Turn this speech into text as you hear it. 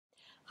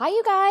Hi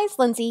you guys,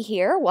 Lindsay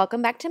here.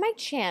 Welcome back to my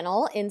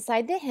channel,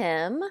 Inside the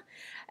Hem.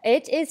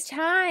 It is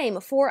time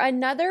for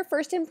another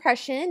first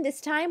impression. This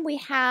time we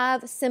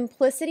have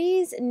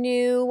Simplicity's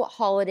new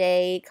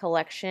holiday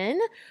collection,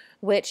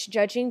 which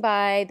judging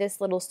by this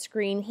little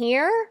screen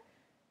here,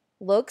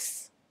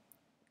 looks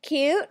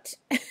cute.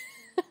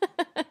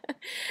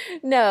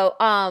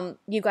 No,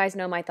 you guys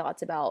know my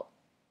thoughts about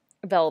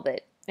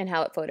velvet and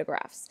how it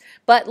photographs.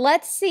 But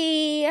let's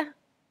see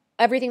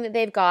everything that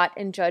they've got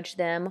and judge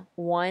them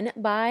one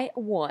by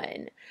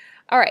one.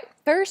 All right,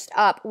 first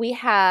up we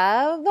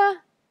have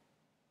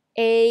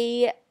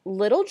a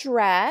little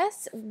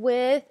dress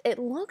with, it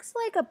looks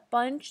like a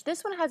bunch,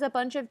 this one has a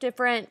bunch of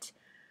different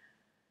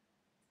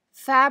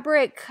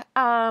fabric,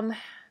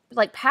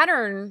 like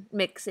pattern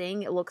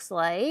mixing, it looks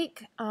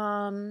like.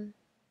 Oh,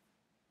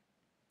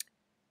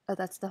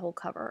 that's the whole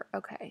cover.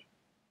 Okay.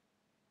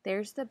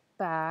 There's the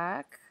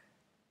back.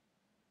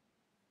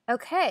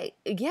 Okay,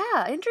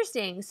 yeah,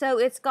 interesting. So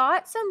it's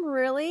got some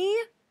really,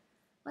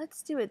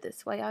 let's do it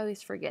this way. I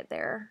always forget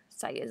their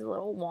site is a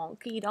little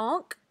wonky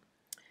donk.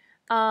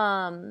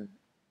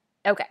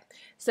 Okay,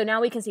 so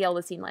now we can see all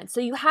the seam lines.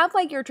 So you have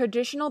like your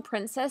traditional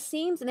princess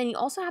seams, and then you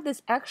also have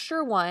this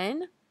extra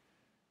one,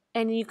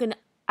 and you can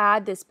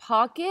add this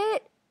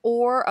pocket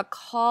or a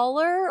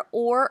collar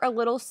or a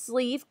little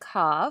sleeve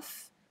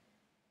cuff.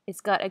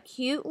 It's got a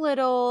cute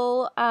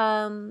little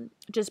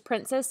just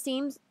princess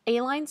seams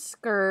A-line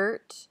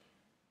skirt,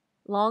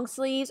 long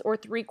sleeves or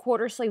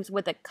 3/4 sleeves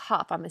with a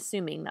cuff. I'm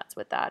assuming that's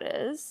what that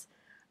is.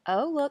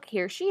 Oh, look,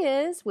 here she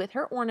is with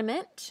her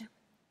ornament.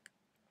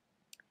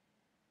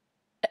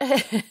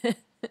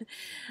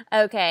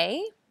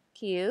 Okay,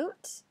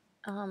 cute.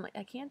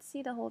 I can't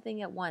see the whole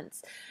thing at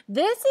once.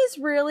 This is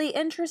really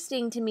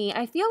interesting to me.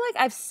 I feel like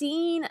I've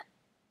seen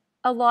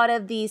a lot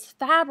of these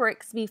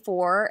fabrics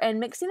before, and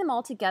mixing them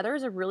all together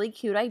is a really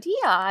cute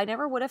idea. I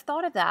never would have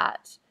thought of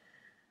that.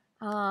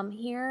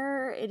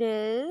 Here it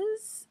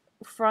is,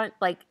 front,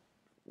 like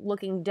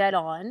looking dead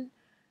on.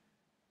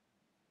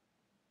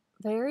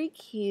 Very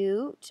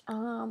cute.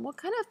 What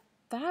kind of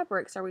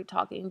fabrics are we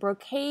talking?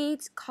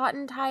 Brocades,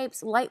 cotton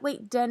types,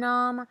 lightweight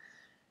denim,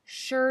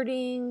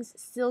 shirtings,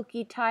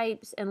 silky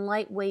types, and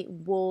lightweight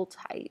wool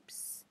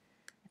types.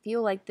 I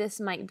feel like this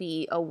might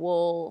be a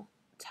wool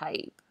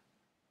type.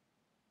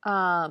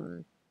 Yeah,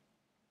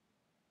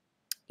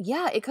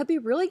 it could be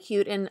really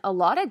cute in a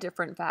lot of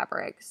different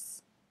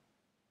fabrics.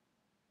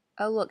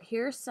 Oh, look,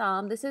 here's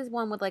some. This is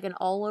one with like an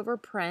all over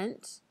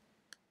print.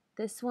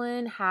 This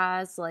one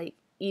has like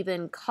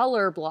even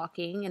color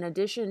blocking in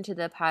addition to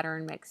the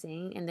pattern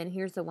mixing. And then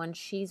here's the one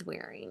she's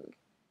wearing.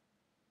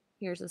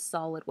 Here's a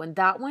solid one.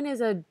 That one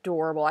is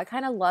adorable. I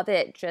kind of love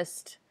it.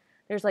 Just,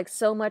 there's like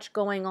so much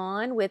going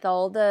on with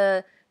all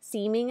the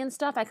seaming and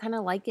stuff. I kind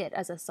of like it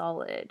as a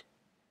solid.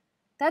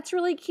 That's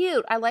really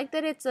cute. I like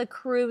that it's a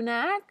crew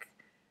neck,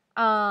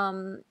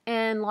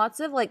 and lots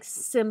of like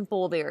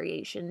simple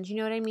variations. You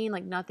know what I mean?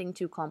 Like nothing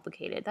too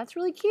complicated. That's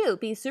really cute.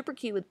 Be super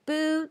cute with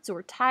boots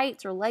or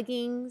tights or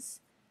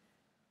leggings.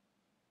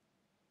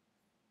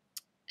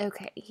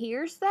 Okay,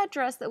 here's that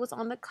dress that was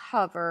on the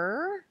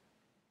cover.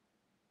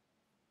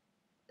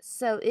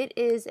 So it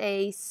is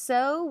a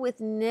sew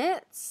with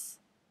knits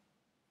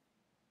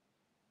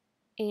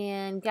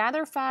and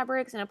gather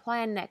fabrics and apply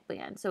a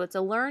neckband. So it's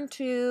a learn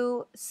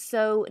to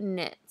sew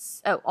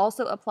knits. Oh,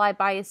 also apply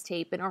bias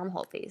tape and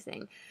armhole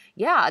facing.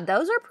 Yeah,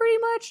 those are pretty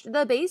much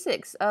the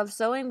basics of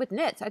sewing with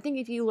knits. I think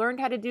if you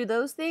learned how to do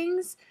those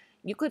things,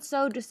 you could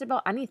sew just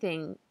about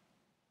anything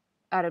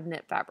out of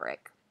knit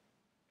fabric.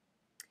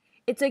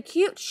 It's a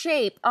cute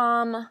shape.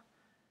 Oh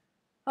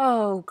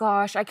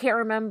gosh, I can't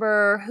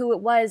remember who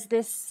it was.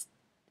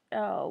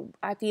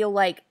 I feel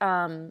like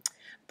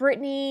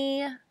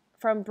Brittany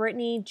from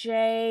Brittany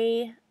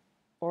J,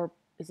 or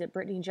is it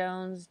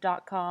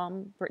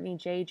BrittanyJones.com, Brittany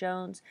J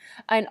Jones,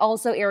 and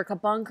also Erica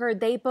Bunker.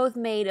 They both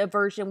made a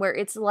version where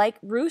it's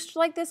like ruched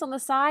like this on the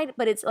side,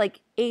 but it's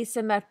like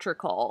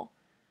asymmetrical.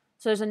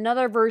 So there's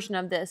another version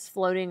of this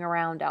floating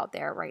around out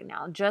there right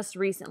now. Just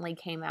recently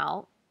came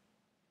out.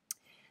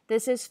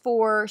 This is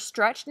for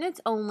stretch knits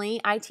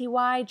only,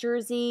 ITY,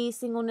 jersey,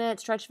 single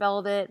knit, stretch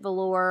velvet,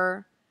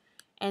 velour.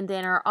 And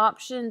then our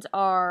options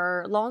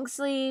are long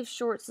sleeve,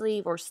 short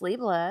sleeve, or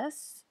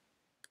sleeveless.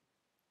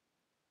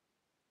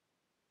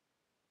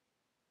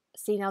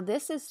 See, now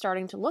this is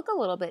starting to look a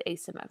little bit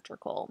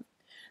asymmetrical.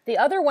 The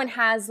other one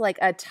has like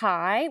a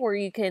tie where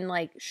you can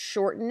like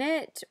shorten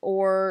it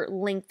or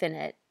lengthen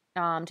it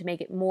to make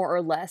it more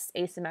or less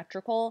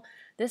asymmetrical.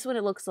 This one,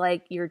 it looks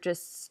like you're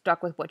just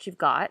stuck with what you've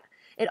got.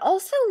 It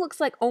also looks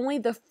like only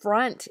the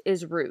front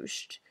is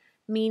ruched,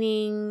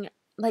 meaning,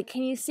 like,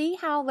 can you see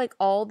how like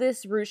all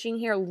this ruching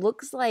here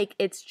looks like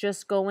it's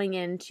just going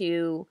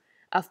into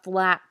a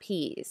flat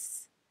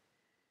piece?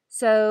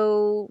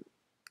 So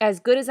as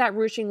good as that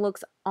ruching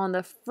looks on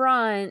the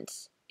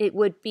front, it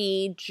would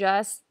be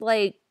just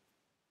like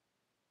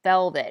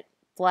velvet,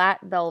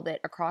 flat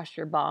velvet across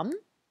your bum.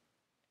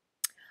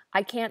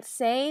 I can't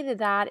say that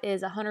that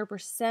is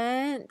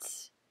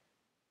 100%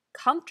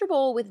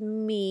 comfortable with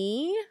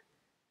me,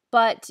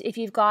 But if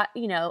you've got,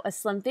 a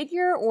slim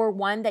figure or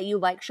one that you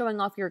like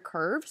showing off your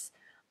curves,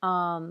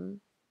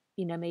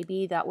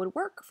 maybe that would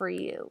work for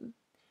you.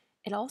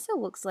 It also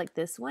looks like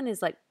this one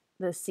is like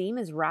the seam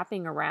is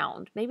wrapping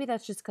around. Maybe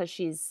that's just because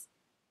she's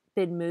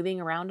been moving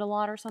around a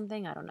lot or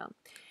something. I don't know.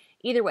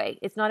 Either way,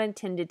 it's not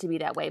intended to be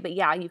that way. But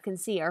yeah, you can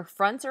see our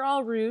fronts are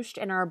all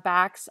ruched and our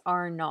backs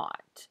are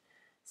not.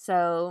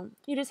 So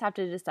you just have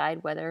to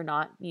decide whether or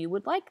not you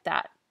would like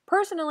that.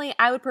 Personally,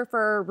 I would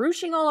prefer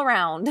ruching all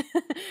around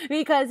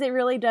because it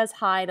really does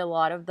hide a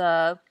lot of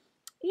the,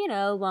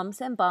 lumps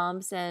and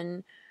bumps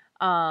and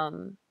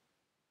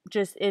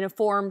just in a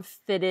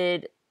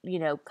form-fitted,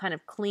 kind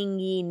of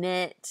clingy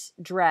knit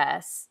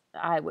dress.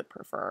 I would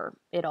prefer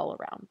it all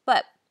around.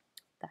 But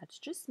that's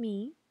just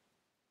me.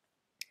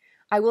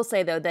 I will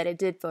say, though, that it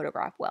did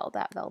photograph well,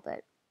 that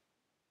velvet.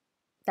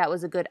 That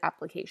was a good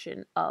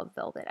application of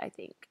velvet, I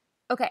think.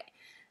 Okay,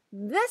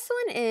 this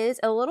one is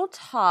a little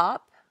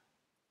top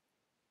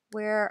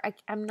where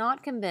I'm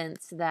not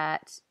convinced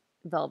that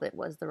velvet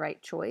was the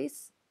right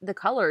choice. The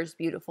color is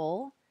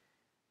beautiful.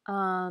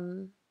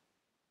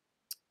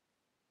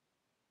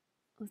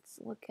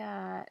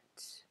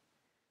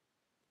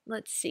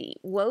 Let's see,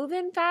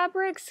 woven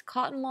fabrics,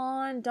 cotton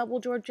lawn, double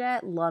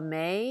georgette,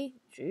 lame,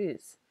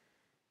 jeez.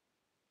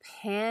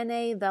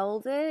 Panne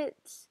velvet,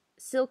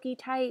 silky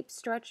type,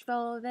 stretch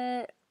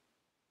velvet.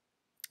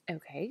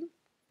 Okay.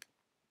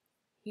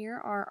 Here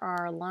are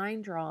our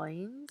line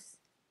drawings.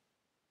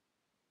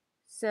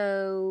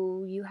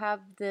 So you have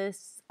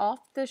this off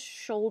the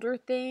shoulder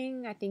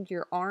thing. I think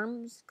your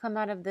arms come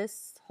out of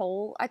this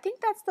hole. I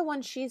think that's the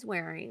one she's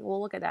wearing.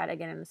 We'll look at that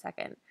again in a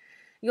second.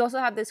 You also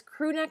have this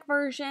crew neck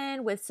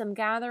version with some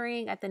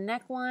gathering at the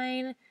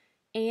neckline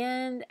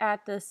and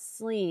at the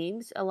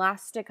sleeves,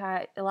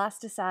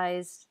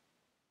 elasticized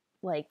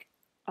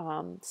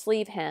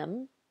sleeve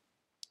hem.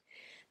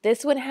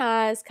 This one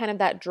has kind of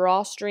that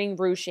drawstring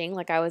ruching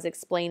like I was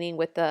explaining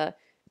with the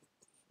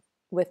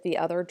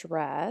other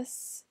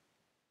dress.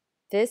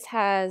 This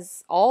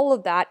has all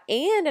of that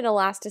and an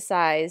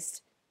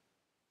elasticized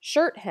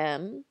shirt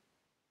hem.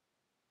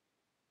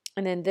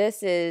 And then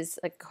this is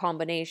a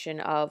combination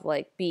of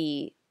like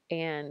B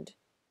and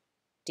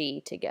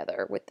D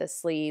together with the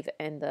sleeve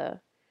and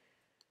the...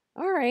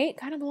 All right,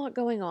 kind of a lot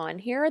going on.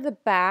 Here are the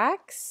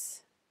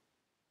backs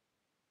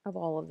of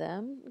all of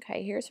them.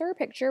 Okay, here's her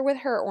picture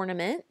with her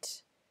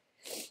ornament.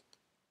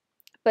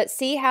 But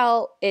see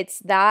how it's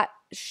that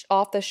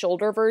off the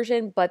shoulder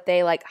version, but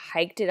they like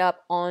hiked it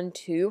up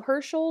onto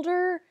her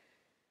shoulder.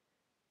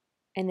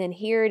 And then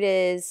here it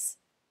is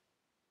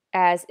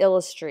as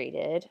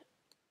illustrated.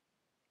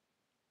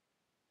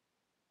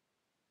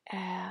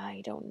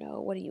 I don't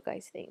know. What do you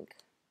guys think?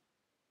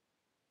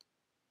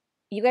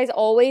 You guys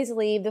always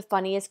leave the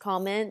funniest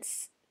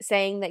comments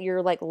saying that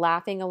you're like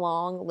laughing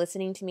along,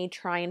 listening to me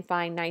try and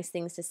find nice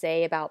things to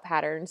say about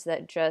patterns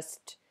that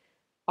just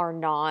are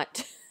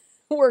not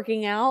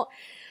working out.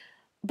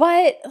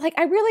 But like,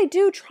 I really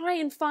do try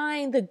and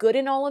find the good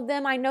in all of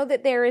them. I know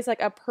that there is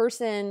like a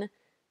person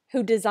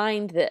who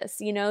designed this,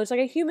 it's like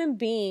a human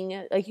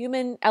being, a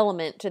human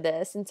element to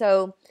this. And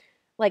so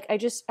like, I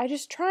just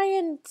try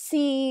and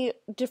see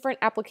different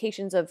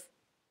applications of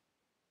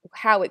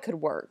how it could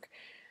work.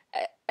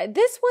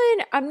 This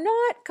one, I'm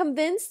not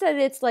convinced that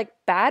it's like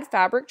bad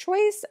fabric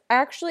choice. I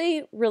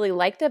actually really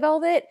like the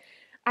velvet.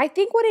 I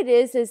think what it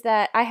is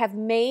that I have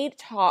made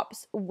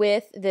tops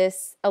with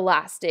this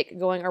elastic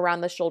going around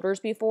the shoulders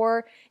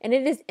before, and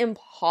it is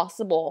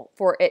impossible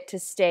for it to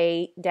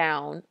stay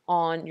down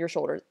on your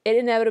shoulders. It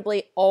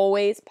inevitably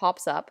always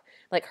pops up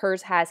like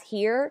hers has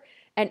here,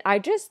 and I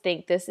just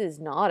think this is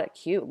not a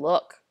cute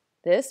look.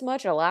 This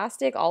much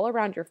elastic all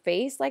around your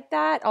face like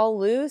that, all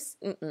loose,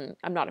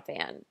 I'm not a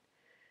fan.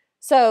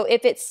 So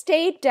if it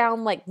stayed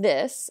down like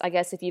this, I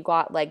guess if you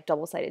got like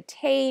double-sided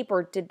tape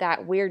or did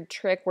that weird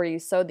trick where you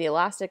sewed the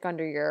elastic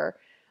under your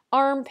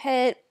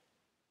armpit,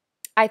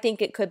 I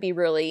think it could be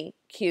really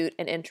cute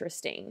and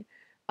interesting.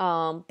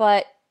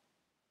 But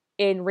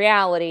in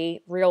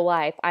reality, real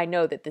life, I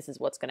know that this is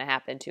what's going to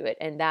happen to it,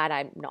 and that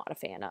I'm not a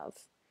fan of.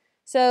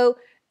 So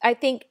I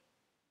think,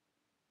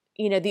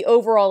 the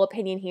overall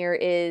opinion here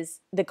is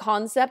the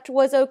concept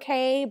was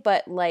okay,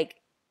 but like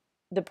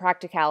the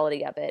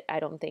practicality of it, I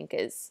don't think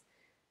is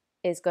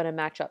going to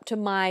match up to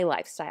my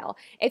lifestyle.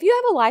 If you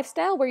have a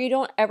lifestyle where you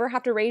don't ever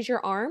have to raise your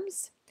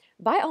arms,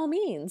 by all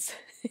means,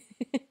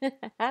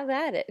 have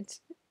at it.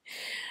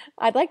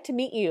 I'd like to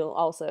meet you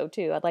also,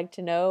 too. I'd like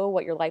to know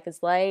what your life is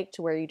like,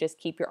 to where you just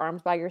keep your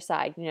arms by your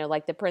side.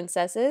 Like the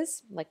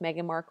princesses, like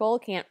Meghan Markle,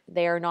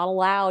 they are not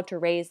allowed to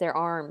raise their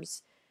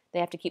arms. They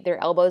have to keep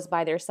their elbows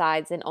by their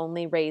sides and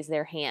only raise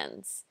their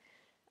hands,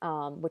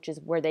 which is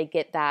where they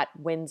get that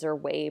Windsor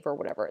wave or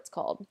whatever it's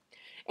called.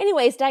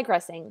 Anyways,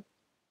 digressing.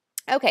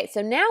 Okay,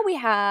 so now we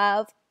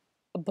have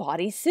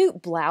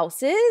bodysuit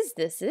blouses.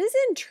 This is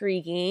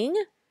intriguing.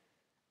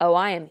 Oh,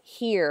 I am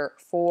here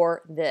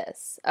for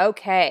this.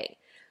 Okay,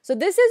 so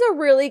this is a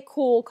really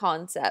cool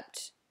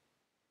concept.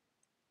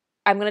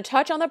 I'm going to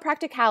touch on the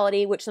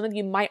practicality, which some of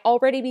you might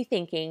already be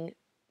thinking,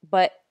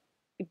 but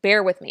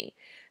bear with me.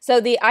 So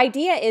the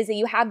idea is that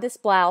you have this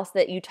blouse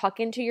that you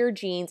tuck into your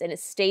jeans and it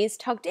stays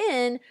tucked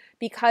in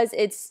because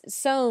it's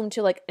sewn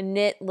to like a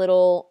knit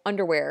little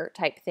underwear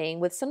type thing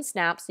with some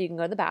snaps so you can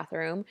go to the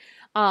bathroom.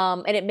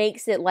 And it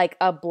makes it like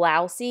a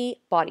blousey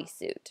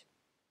bodysuit.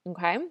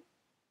 Okay.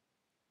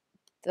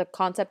 The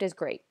concept is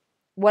great.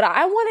 What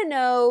I want to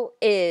know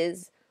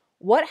is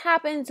what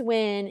happens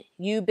when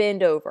you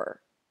bend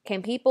over?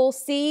 Can people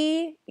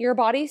see your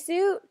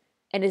bodysuit?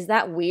 And is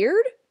that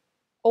weird?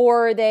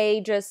 Or are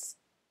they just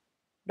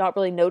not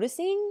really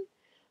noticing?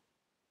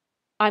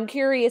 I'm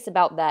curious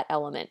about that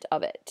element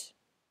of it.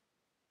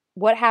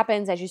 What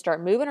happens as you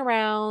start moving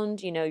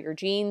around? You know, your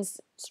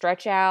jeans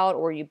stretch out,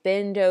 or you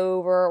bend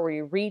over, or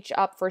you reach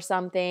up for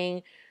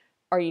something.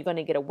 Are you going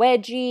to get a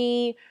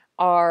wedgie?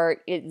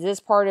 Is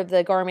this part of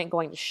the garment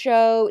going to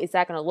show? Is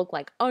that going to look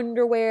like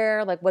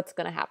underwear? Like, what's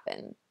going to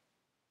happen?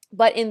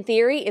 But in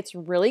theory, it's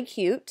really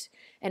cute,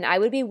 and I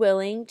would be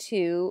willing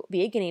to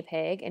be a guinea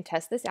pig and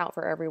test this out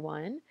for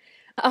everyone.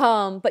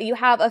 But you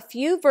have a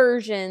few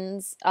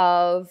versions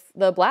of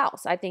the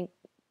blouse. I think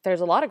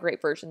there's a lot of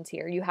great versions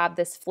here. You have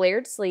this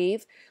flared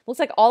sleeve. Looks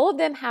like all of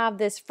them have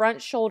this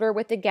front shoulder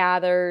with the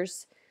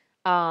gathers,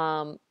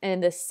 and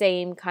the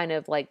same kind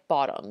of like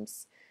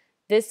bottoms.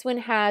 This one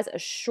has a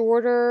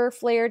shorter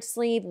flared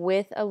sleeve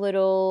with a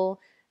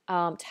little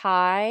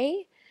tie.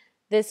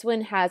 This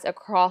one has a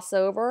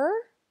crossover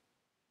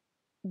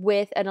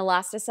with an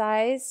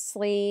elasticized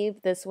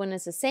sleeve. This one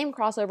is the same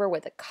crossover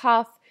with a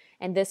cuff,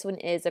 and this one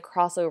is a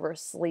crossover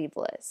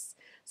sleeveless.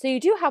 So you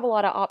do have a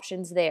lot of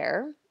options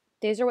there.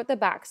 These are what the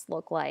backs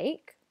look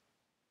like.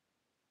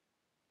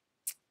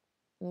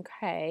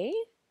 Okay.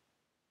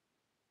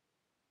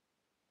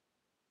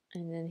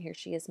 And then here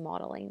she is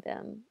modeling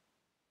them.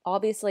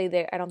 Obviously,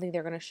 I don't think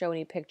they're going to show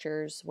any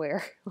pictures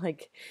where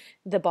like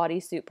the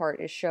bodysuit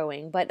part is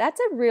showing, but that's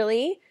a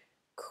really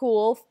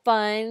cool,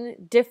 fun,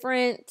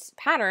 different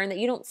pattern that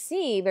you don't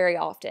see very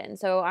often.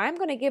 So I'm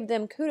going to give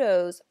them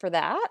kudos for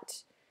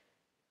that.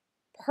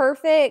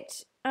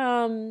 Perfect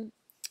fabric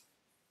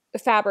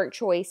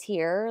choice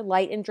here,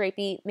 light and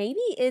drapey. Maybe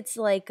it's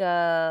like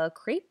a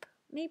crepe,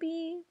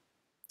 maybe.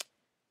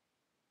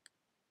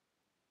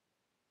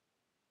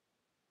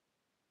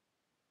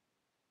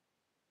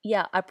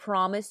 Yeah, I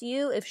promise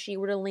you, if she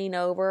were to lean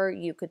over,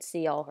 you could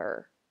see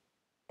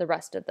the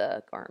rest of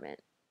the garment.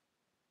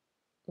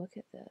 Look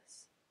at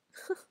this.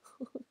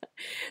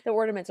 The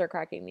ornaments are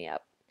cracking me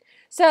up.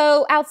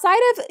 So outside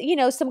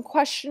of, some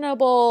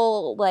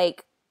questionable,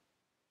 like,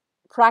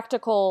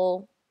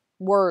 practical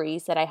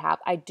worries that I have,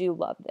 I do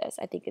love this.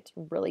 I think it's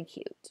really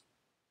cute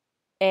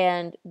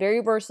and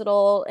very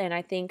versatile. And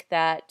I think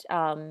that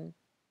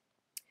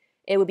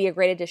it would be a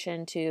great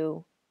addition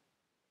to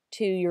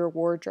your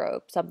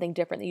wardrobe, something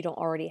different that you don't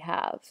already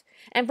have.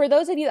 And for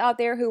those of you out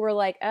there who were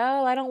like,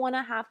 oh, I don't want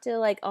to have to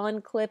like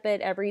unclip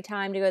it every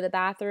time to go to the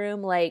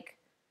bathroom, like,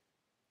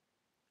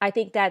 I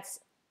think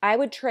I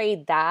would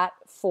trade that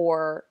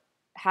for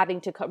having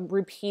to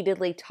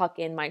repeatedly tuck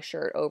in my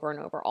shirt over and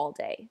over all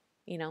day,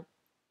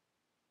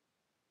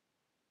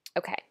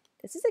 Okay,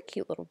 this is a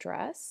cute little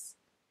dress.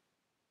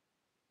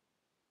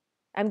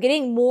 I'm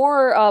getting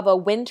more of a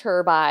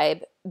winter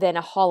vibe than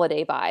a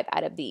holiday vibe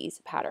out of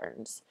these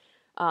patterns,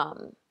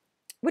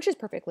 which is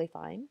perfectly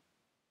fine.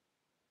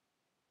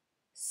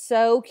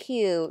 So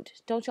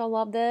cute. Don't y'all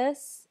love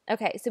this?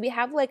 Okay, so we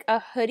have like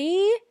a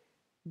hoodie,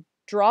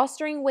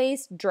 drawstring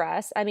waist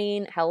dress. I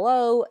mean,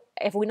 hello.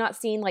 Have we not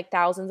seen like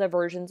thousands of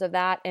versions of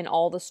that in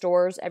all the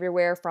stores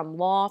everywhere from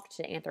Loft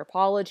to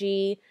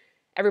Anthropologie?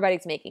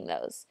 Everybody's making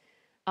those.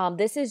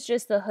 This is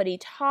just the hoodie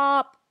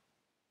top.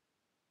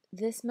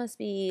 This must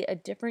be a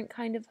different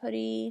kind of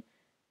hoodie.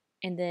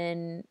 And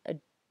then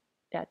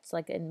that's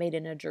like made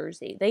in a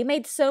jersey. They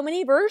made so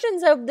many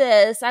versions of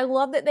this. I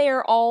love that they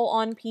are all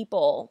on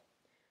people.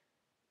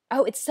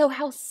 Oh, it's Sew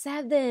House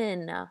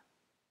 7.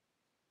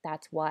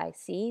 That's why.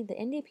 See, the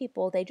indie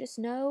people, they just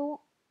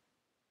know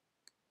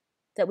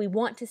that we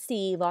want to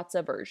see lots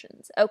of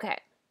versions. Okay.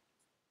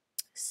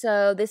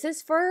 So this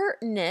is for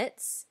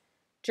knits.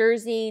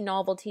 Jersey,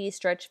 novelty,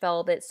 stretch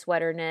velvet,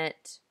 sweater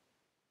knit.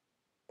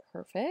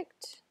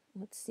 Perfect.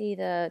 Let's see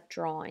the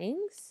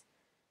drawings.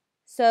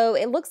 So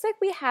it looks like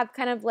we have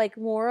kind of like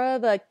more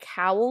of a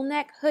cowl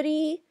neck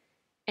hoodie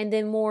and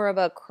then more of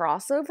a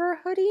crossover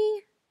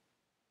hoodie.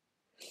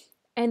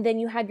 And then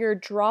you have your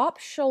drop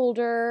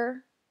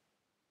shoulder,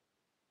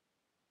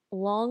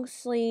 long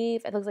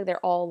sleeve. It looks like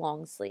they're all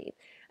long sleeve.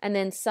 And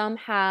then some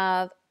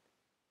have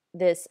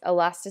this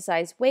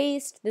elasticized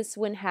waist. This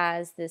one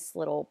has this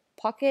little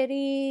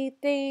pockety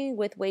thing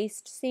with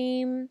waist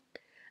seam.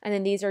 And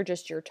then these are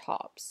just your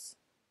tops.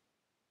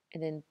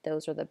 And then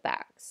those are the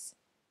backs.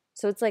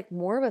 So it's like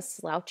more of a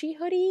slouchy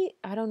hoodie.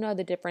 I don't know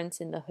the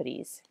difference in the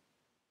hoodies.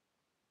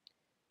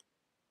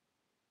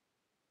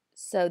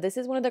 So this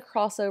is one of the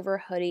crossover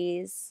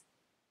hoodies.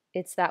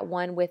 It's that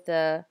one with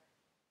the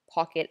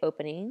pocket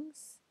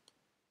openings.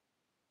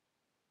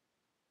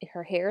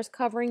 Her hair is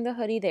covering the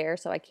hoodie there,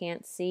 so I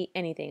can't see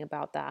anything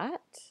about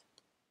that.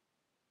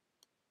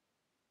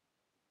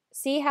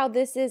 See how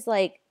this is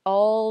like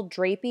all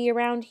drapey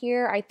around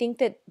here? I think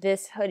that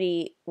this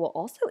hoodie, well,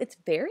 also it's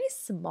very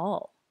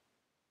small.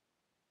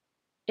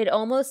 It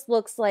almost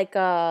looks like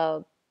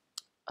a,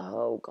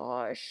 oh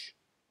gosh,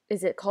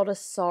 is it called a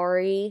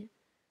sari?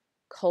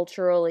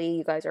 Culturally,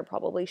 you guys are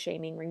probably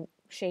shaming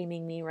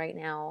me right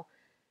now.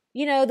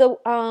 You know, the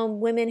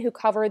women who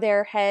cover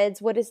their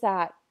heads. What is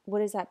that?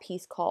 What is that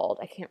piece called?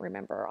 I can't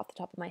remember off the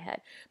top of my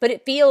head. But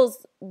it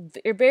feels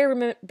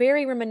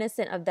very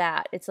reminiscent of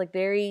that. It's like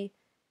very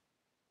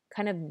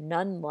kind of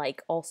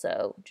nun-like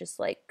also, just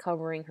like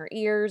covering her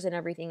ears and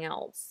everything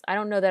else. I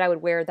don't know that I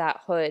would wear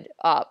that hood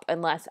up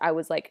unless I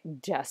was like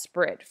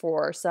desperate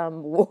for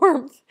some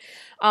warmth.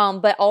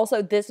 But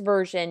also this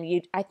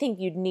version, I think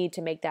you'd need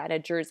to make that a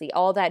jersey.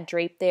 All that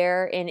drape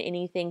there and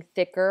anything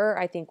thicker,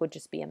 I think would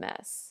just be a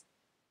mess.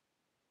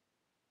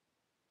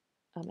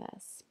 A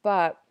mess.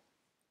 But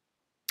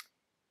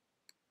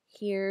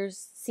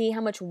see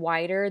how much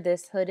wider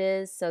this hood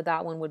is, so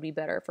that one would be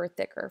better for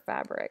thicker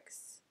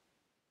fabrics.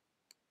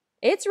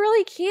 It's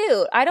really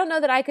cute. I don't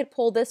know that I could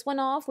pull this one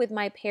off with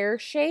my pear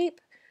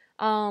shape,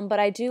 but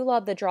I do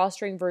love the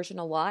drawstring version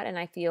a lot, and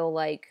I feel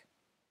like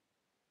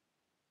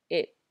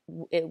it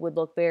would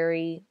look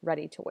very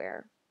ready to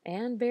wear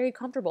and very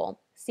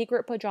comfortable.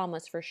 Secret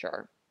pajamas for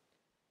sure.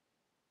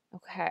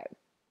 Okay.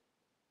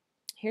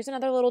 Here's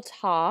another little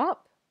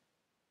top.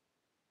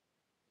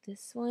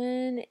 This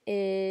one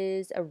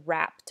is a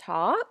wrap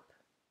top.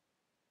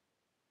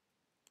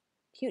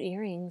 Cute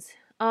earrings.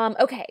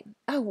 Okay.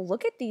 Oh,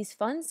 look at these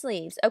fun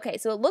sleeves. Okay,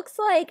 so it looks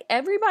like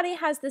everybody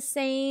has the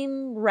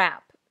same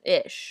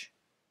wrap-ish.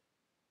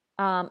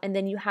 And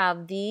then you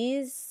have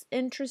these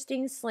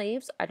interesting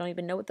sleeves. I don't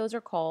even know what those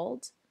are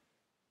called.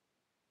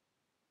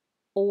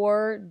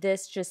 Or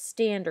this just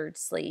standard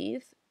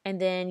sleeve. And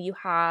then you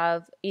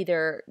have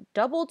either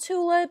double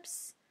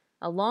tulips,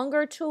 a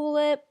longer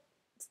tulip,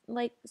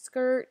 like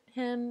skirt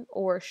hem,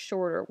 or a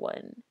shorter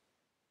one.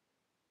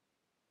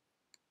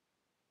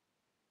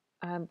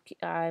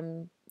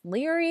 I'm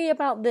leery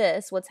about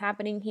this, what's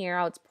happening here,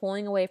 how it's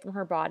pulling away from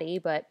her body,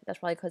 but that's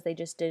probably because they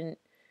just didn't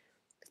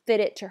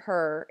fit it to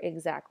her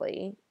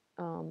exactly.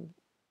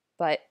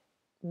 But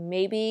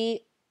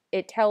maybe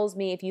it tells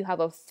me if you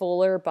have a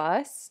fuller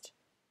bust,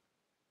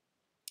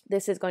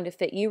 this is going to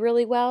fit you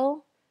really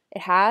well.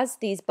 It has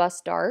these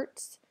bust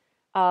darts.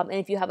 And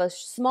if you have a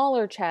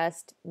smaller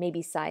chest,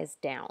 maybe size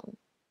down.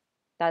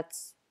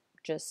 That's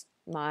just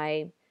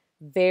my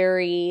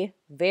very,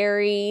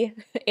 very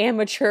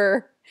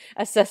amateur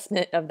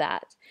assessment of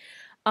that.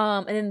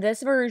 And then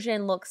this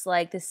version looks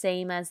like the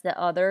same as the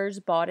others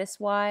bodice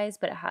wise,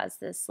 but it has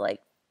this like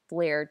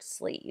flared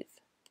sleeve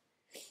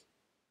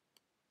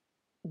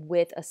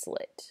with a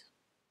slit.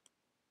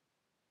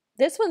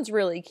 This one's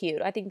really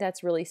cute. I think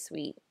that's really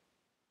sweet.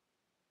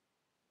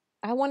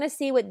 I want to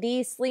see what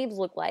these sleeves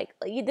look like.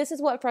 This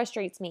is what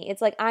frustrates me.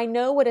 It's like I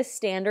know what a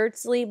standard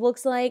sleeve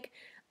looks like.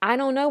 I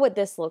don't know what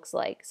this looks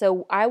like.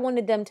 So I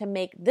wanted them to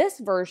make this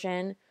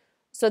version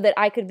so that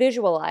I could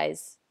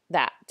visualize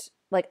that.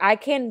 Like I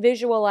can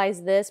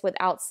visualize this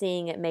without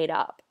seeing it made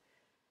up.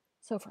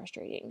 So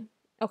frustrating.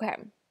 Okay.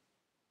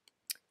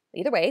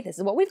 Either way, this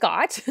is what we've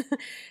got.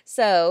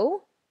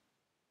 So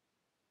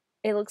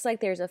it looks like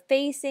there's a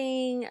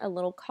facing, a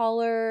little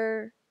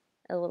collar,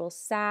 a little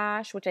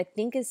sash, which I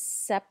think is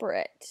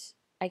separate.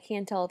 I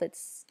can't tell if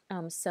it's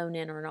sewn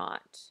in or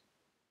not.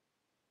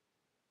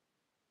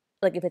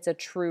 Like if it's a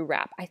true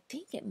wrap. I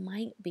think it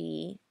might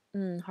be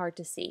hard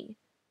to see.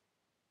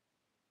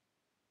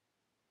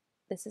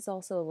 This is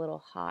also a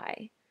little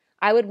high.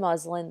 I would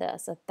muslin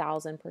this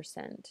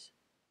 1,000%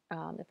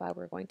 if I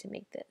were going to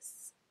make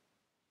this.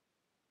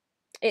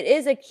 It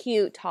is a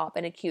cute top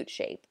and a cute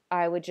shape.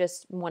 I would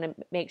just want to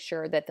make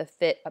sure that the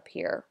fit up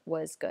here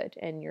was good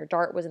and your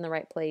dart was in the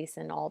right place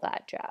and all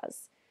that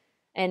jazz.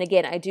 And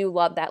again, I do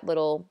love that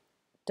little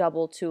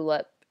double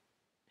tulip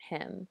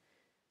hem.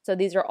 So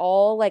these are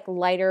all like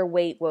lighter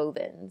weight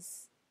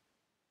wovens.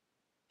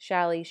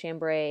 Challis,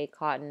 chambray,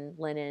 cotton,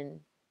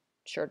 linen,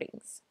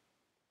 shirtings.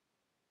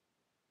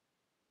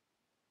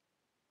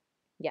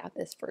 Yeah,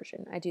 this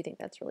version. I do think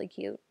that's really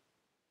cute.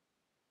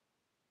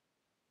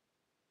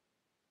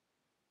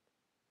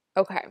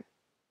 Okay.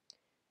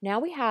 Now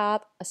we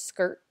have a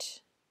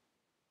skirt.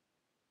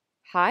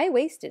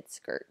 High-waisted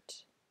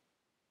skirt.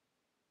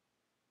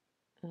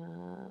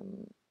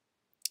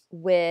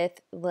 With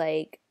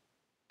like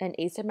an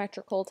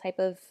asymmetrical type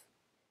of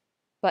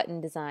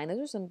button design. Those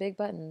are some big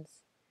buttons.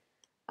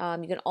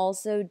 You can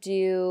also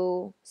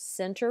do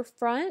center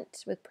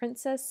front with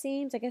princess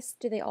seams. I guess,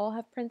 do they all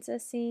have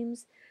princess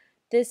seams?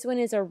 This one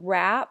is a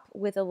wrap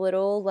with a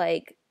little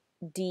like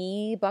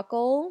D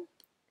buckle.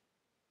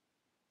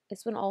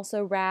 This one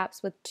also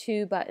wraps with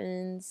 2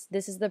 buttons.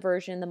 This is the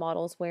version the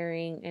model's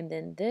wearing. And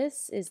then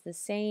this is the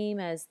same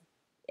as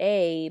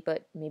A,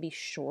 but maybe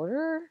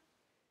shorter?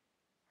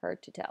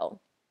 Hard to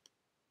tell.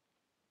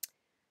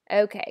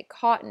 Okay,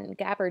 cotton,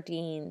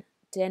 gabardine,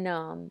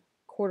 denim,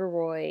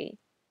 corduroy,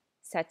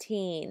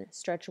 sateen,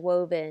 stretch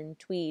woven,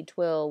 tweed,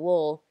 twill,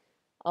 wool.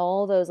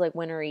 All those like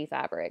wintery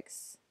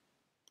fabrics.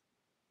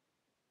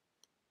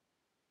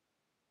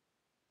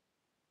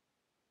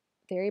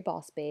 Very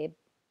boss babe.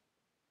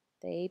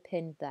 They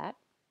pinned that.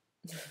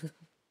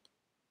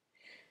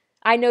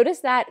 I notice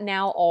that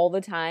now all the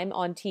time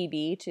on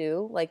TV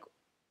too, like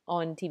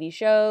on TV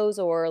shows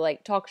or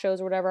like talk shows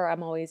or whatever.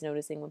 I'm always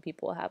noticing when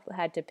people have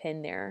had to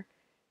pin their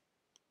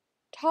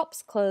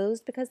tops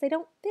closed because they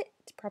don't fit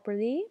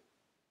properly.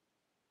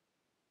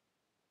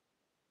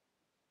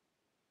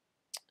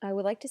 I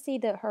would like to see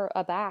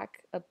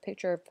a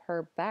picture of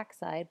her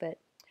backside, but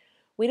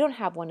we don't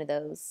have one of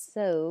those.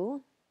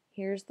 So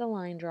here's the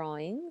line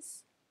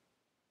drawings.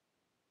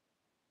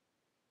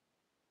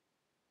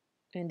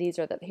 And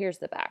here's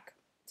the back.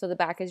 So the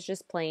back is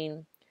just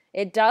plain.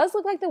 It does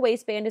look like the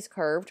waistband is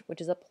curved, which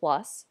is a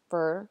plus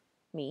for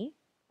me,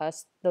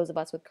 those of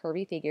us with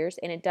curvy figures.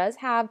 And it does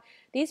have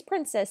these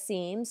princess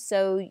seams,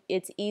 so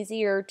it's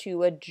easier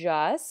to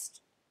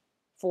adjust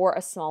for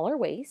a smaller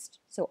waist.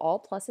 So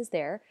all pluses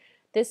there.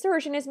 This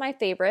version is my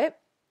favorite.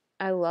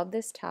 I love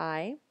this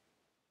tie.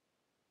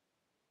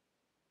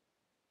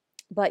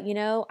 But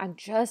I'm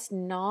just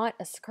not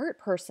a skirt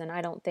person,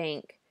 I don't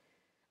think.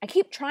 I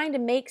keep trying to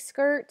make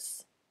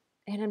skirts,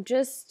 and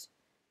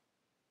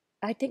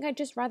I think I'd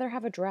just rather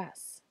have a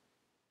dress.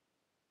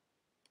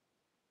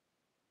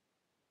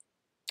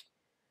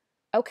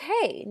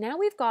 Okay, now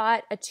we've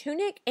got a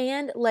tunic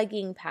and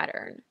legging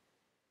pattern.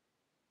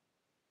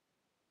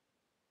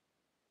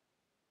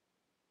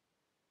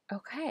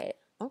 Okay.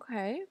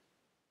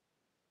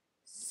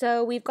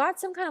 So we've got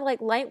some kind of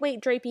like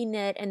lightweight drapey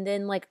knit and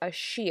then like a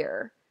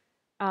sheer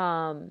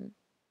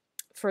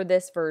for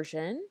this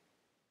version,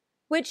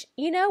 which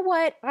you know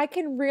what I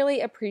can really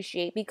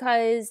appreciate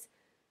because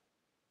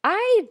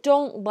I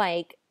don't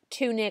like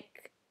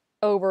tunic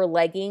over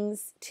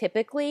leggings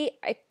typically.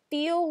 I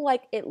feel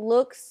like it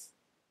looks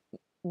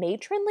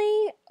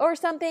matronly or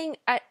something.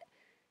 I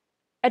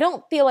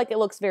don't feel like it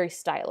looks very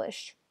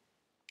stylish.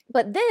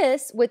 But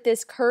this, with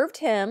this curved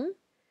hem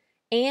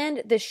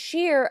and the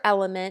sheer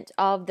element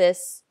of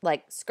this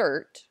like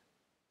skirt,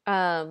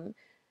 kind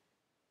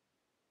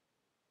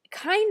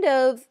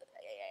of,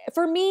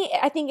 for me,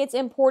 I think it's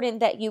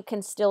important that you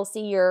can still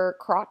see your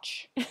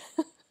crotch.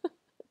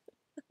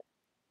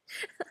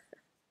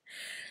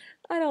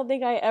 I don't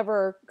think I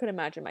ever could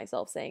imagine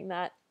myself saying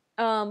that.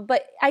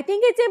 But I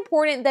think it's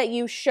important that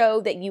you show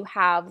that you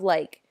have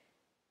like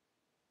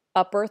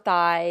upper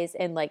thighs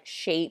and like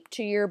shape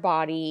to your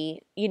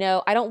body.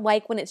 I don't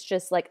like when it's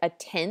just like a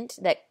tent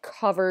that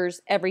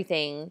covers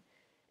everything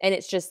and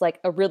it's just like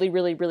a really,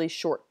 really, really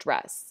short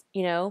dress.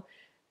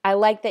 I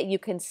like that you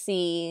can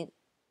see,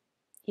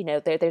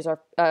 there's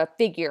a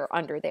figure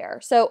under there.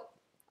 So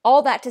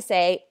all that to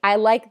say, I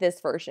like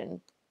this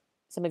version.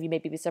 Some of you may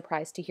be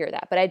surprised to hear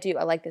that, but I do.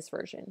 I like this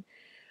version.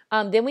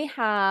 Then we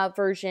have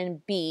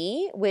version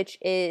B, which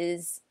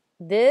is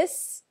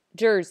this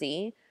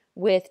jersey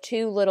with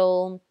two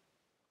little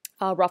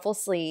ruffle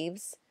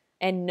sleeves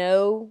and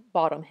no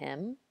bottom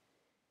hem.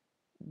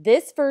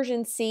 This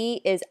version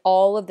C is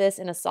all of this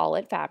in a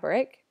solid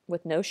fabric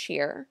with no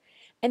sheer.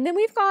 And then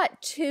we've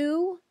got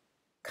two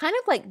kind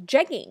of like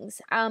jeggings.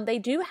 They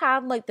do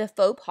have like the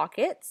faux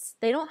pockets.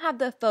 They don't have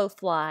the faux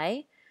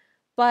fly,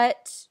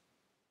 but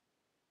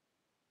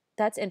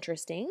that's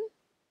interesting.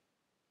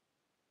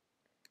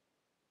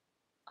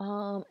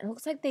 It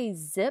looks like they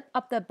zip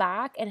up the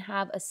back and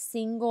have a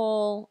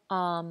single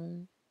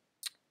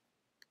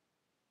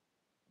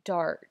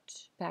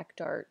back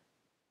dart.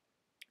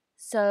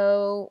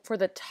 So for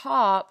the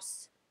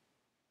tops,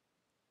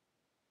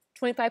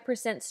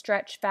 25%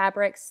 stretch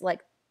fabrics,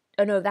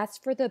 oh no, that's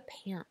for the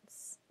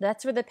pants.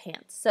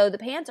 So the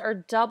pants are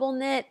double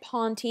knit,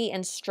 ponte,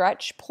 and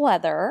stretch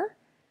pleather.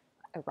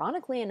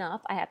 Ironically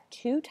enough, I have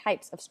two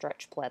types of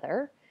stretch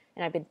pleather,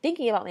 and I've been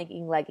thinking about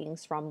making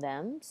leggings from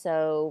them,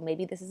 so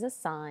maybe this is a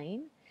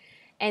sign.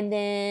 And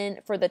then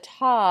for the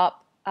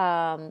top,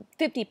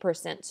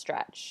 50%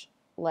 stretch,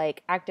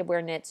 like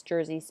activewear knits,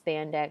 jersey,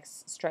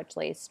 spandex, stretch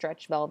lace,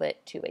 stretch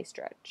velvet, two-way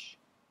stretch.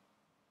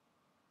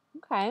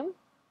 Okay.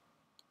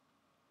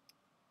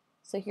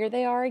 So here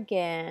they are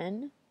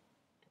again.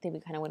 I think we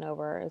kind of went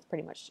over. It was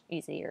pretty much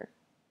easier.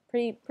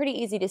 Pretty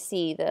easy to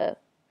see the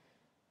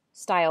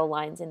style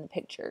lines in the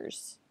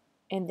pictures.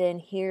 And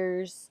then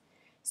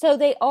so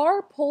they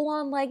are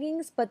pull-on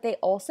leggings, but they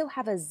also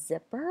have a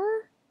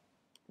zipper.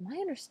 Am I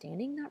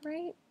understanding that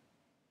right?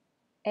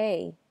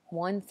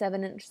 1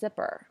 7-inch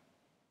zipper.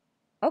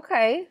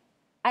 Okay.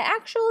 I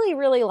actually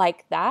really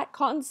like that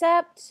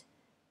concept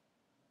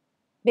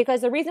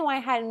because the reason why I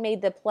hadn't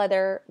made the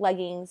pleather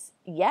leggings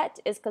yet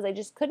is because I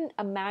just couldn't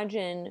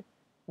imagine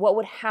what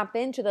would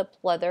happen to the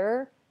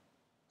pleather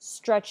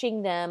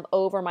stretching them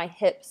over my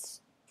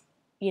hips,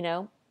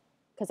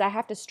 because I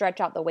have to stretch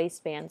out the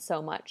waistband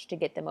so much to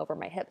get them over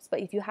my hips.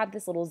 But if you have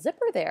this little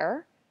zipper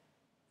there,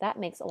 that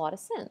makes a lot of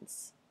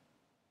sense.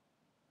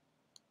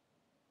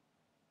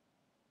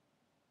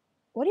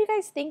 What do you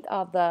guys think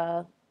of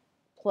the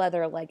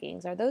pleather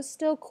leggings? Are those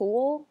still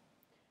cool?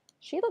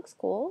 She looks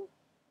cool.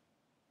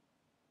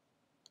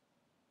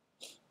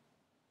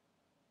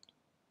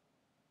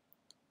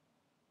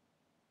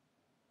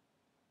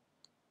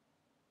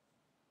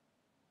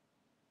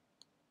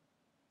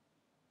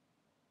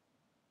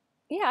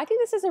 Yeah, I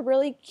think this is a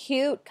really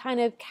cute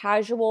kind of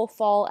casual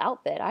fall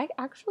outfit. I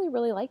actually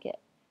really like it.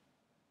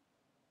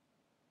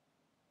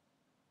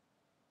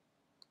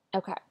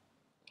 Okay.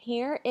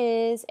 Here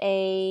is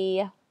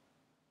a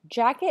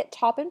jacket,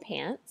 top, and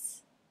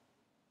pants.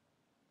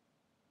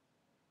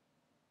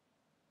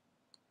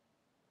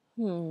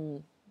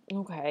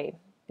 Okay.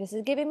 This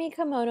is giving me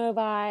kimono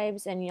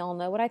vibes, and y'all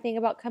know what I think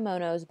about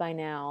kimonos by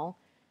now.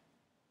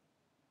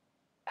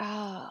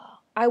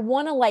 I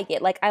want to like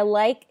it. Like, I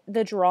like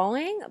the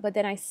drawing, but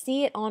then I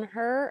see it on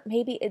her.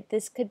 Maybe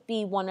this could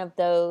be one of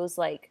those,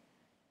 like,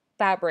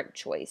 fabric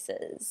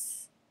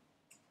choices.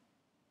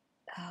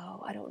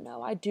 Oh, I don't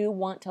know. I do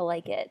want to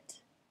like it.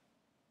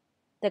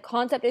 The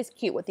concept is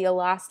cute with the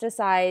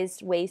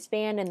elasticized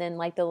waistband and then,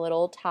 like, the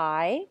little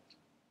tie.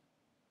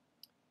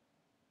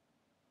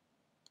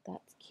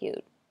 That's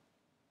cute.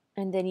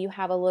 And then you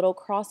have a little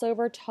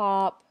crossover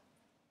top,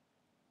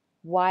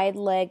 wide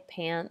leg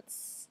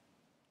pants.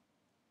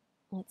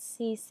 Let's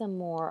see some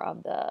more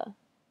of the.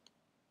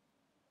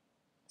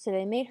 So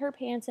they made her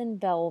pants in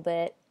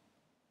velvet.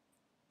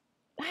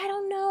 I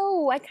don't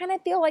know. I kind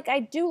of feel like I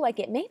do like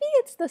it. Maybe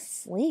it's the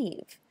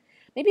sleeve.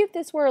 Maybe if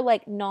this were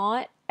like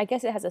not, I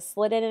guess it has a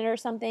slit in it or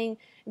something.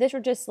 If this were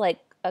just like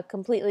a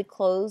completely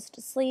closed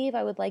sleeve,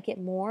 I would like it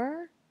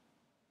more.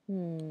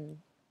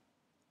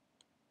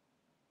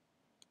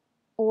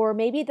 Or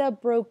maybe the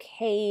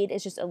brocade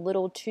is just a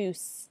little too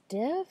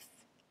stiff.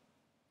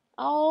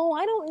 Oh,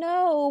 I don't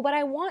know, but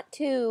I want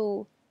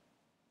to.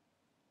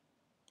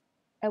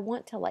 I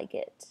want to like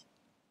it.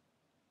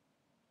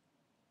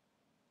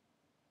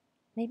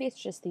 Maybe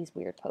it's just these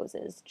weird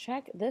poses.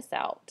 Check this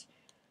out.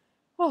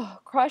 Oh,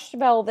 crushed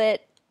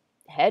velvet,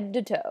 head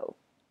to toe.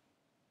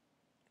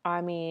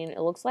 I mean,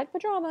 it looks like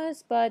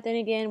pajamas, but then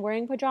again,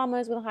 wearing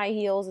pajamas with high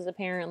heels is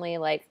apparently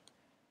like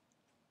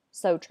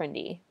so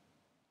trendy.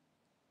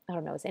 I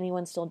don't know. Is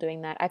anyone still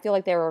doing that? I feel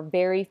like there are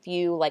very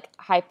few like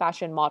high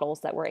fashion models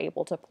that were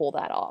able to pull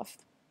that off.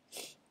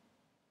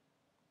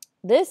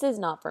 This is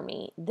not for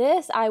me.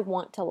 This I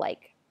want to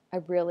like. I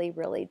really,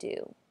 really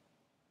do.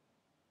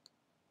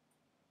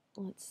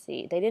 Let's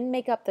see. They didn't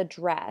make up the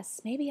dress.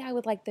 Maybe I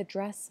would like the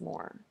dress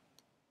more.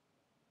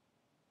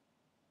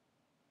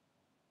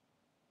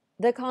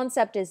 The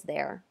concept is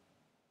there.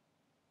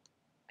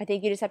 I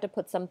think you just have to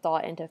put some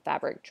thought into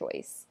fabric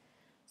choice.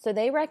 So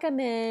they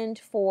recommend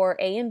for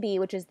A and B,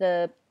 which is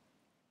the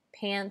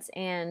pants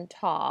and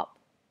top,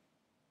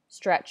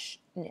 stretch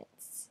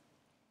knits.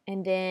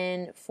 And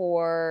then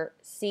for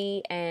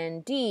C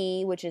and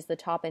D, which is the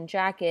top and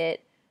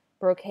jacket,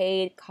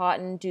 brocade,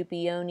 cotton,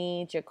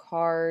 dupioni,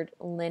 jacquard,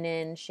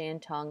 linen,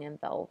 shantung, and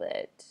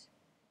velvet.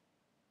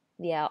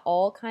 Yeah,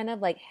 all kind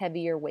of like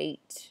heavier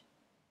weight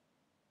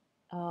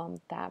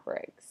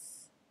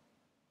fabrics.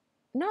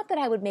 Not that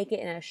I would make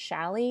it in a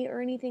challis or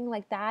anything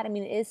like that. I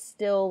mean, it is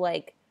still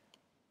like,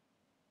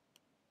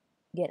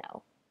 you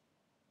know,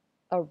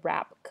 a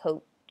wrap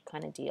coat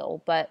kind of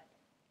deal. But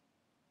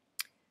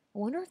I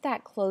wonder if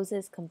that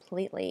closes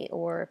completely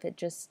or if it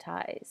just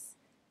ties.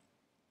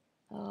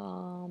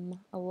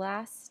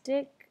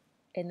 Elastic,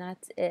 and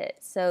that's it.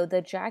 So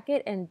the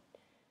jacket and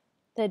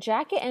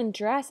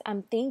dress,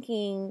 I'm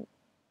thinking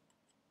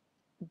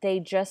they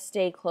just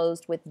stay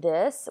closed with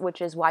this,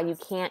 which is why you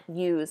can't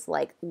use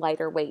like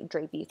lighter weight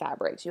drapey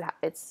fabrics. You have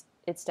it's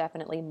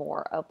definitely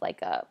more of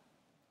like a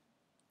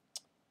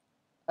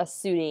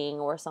suiting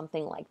or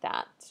something like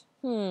that.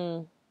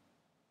 I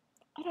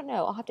don't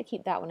know. I'll have to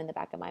keep that one in the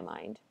back of my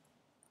mind.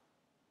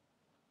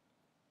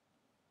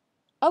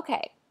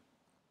 Okay.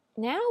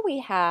 Now we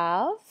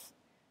have,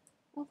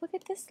 oh, look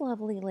at this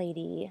lovely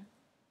lady.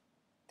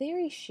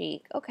 Very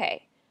chic.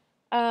 Okay.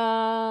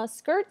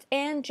 Skirts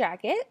and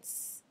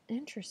jackets.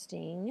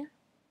 Interesting.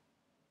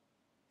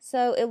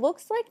 So it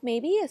looks like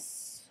maybe a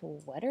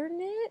sweater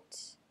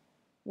knit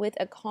with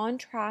a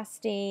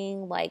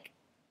contrasting like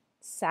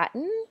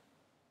satin.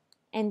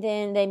 And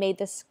then they made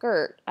the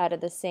skirt out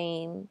of the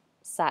same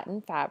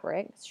satin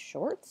fabric.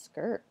 Short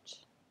skirt.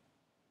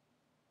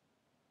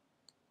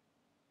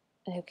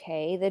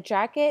 Okay, the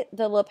jacket,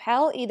 the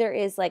lapel either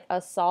is like a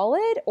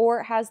solid or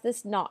it has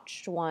this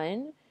notched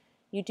one.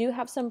 You do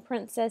have some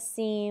princess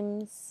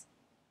seams.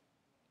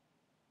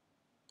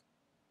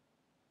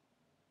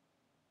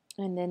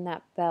 And then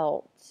that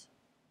belt.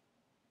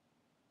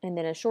 And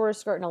then a shorter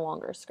skirt and a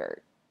longer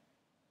skirt.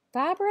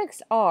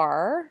 Fabrics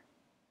are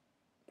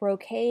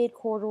brocade,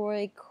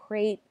 corduroy,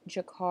 crepe,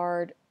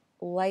 jacquard,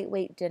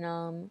 lightweight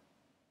denim,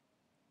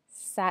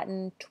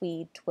 satin,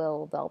 tweed,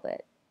 twill,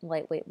 velvet,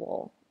 lightweight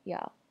wool.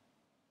 Yeah.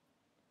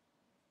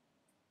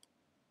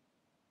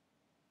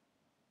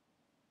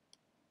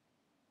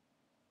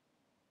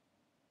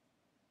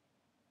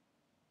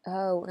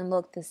 Oh, and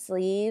look, the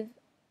sleeve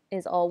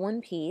is all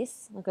one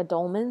piece, like a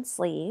dolman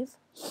sleeve.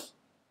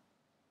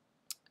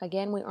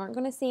 Again, we aren't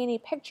going to see any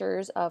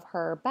pictures of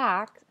her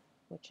back,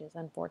 which is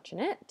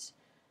unfortunate.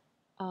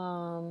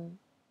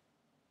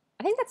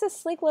 I think that's a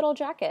sleek little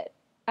jacket.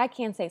 I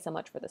can't say so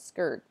much for the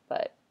skirt,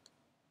 but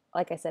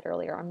like I said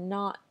earlier, I'm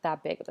not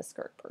that big of a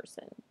skirt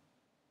person.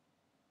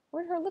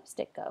 Where'd her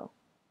lipstick go?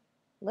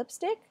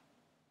 Lipstick?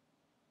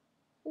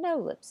 No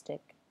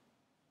lipstick.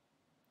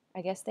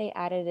 I guess they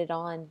added it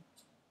on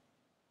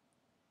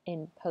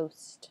in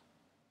post.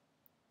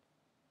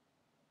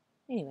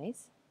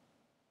 Anyways.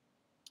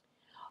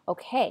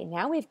 Okay,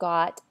 now we've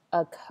got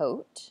a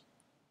coat.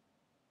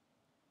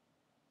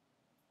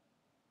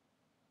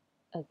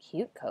 A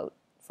cute coat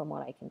from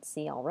what I can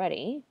see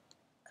already.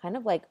 Kind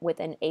of like with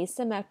an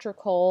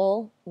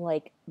asymmetrical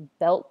like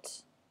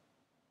belt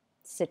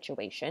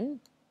situation.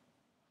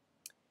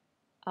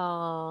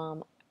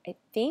 I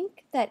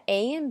think that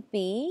A and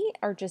B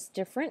are just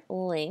different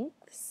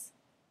lengths.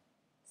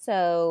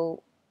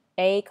 So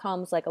A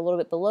comes like a little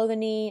bit below the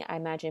knee. I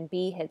imagine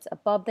B hits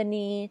above the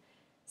knee.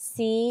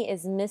 C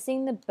is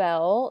missing the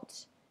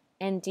belt.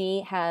 And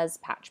D has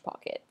patch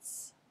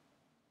pockets.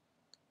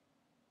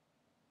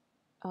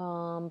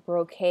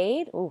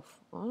 Brocade. Oof,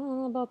 I don't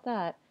know about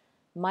that.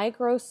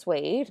 Micro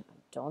suede.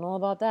 Don't know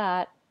about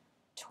that.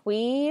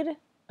 Tweed.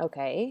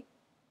 Okay.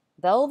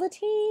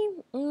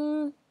 Velveteen.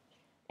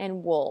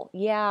 And wool.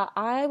 Yeah,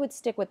 I would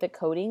stick with the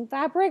coating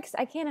fabrics.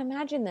 I can't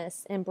imagine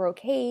this in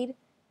brocade.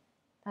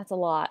 That's a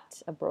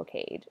lot of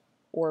brocade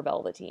or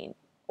velveteen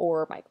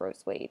or micro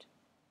suede.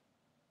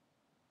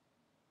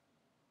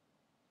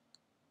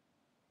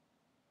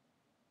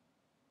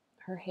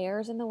 Her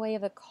hair's in the way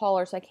of the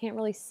collar, so I can't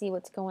really see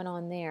what's going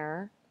on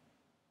there.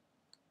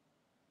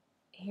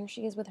 Here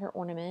she is with her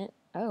ornament.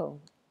 Oh,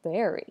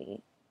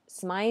 very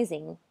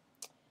smizing.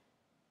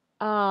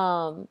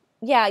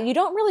 Yeah, you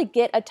don't really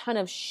get a ton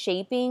of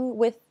shaping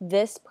with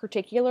this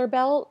particular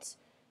belt.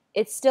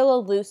 It's still a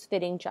loose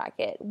fitting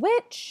jacket,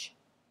 which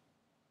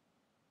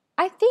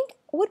I think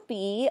would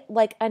be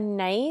like a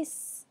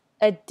nice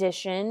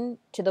addition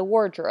to the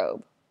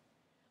wardrobe.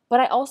 But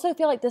I also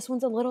feel like this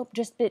one's a little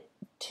just bit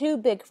too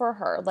big for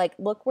her. Like,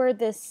 look where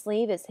this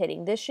sleeve is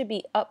hitting. This should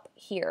be up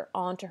here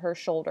onto her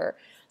shoulder.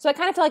 So I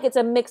kind of feel like it's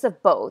a mix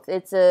of both.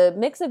 It's a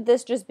mix of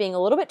this just being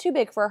a little bit too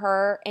big for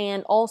her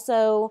and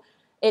also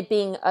it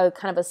being a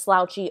kind of a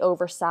slouchy,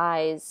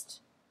 oversized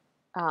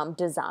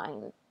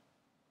design.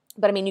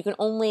 But I mean, you can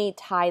only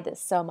tie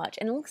this so much.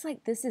 And it looks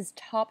like this is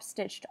top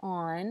stitched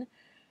on,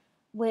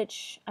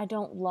 which I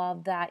don't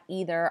love that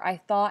either.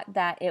 I thought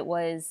that it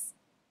was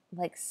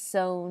like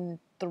sewn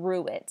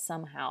through it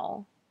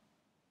somehow.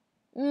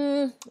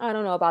 I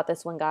don't know about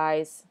this one,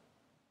 guys.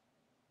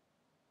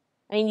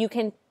 I mean, you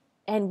can,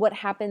 and what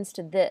happens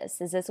to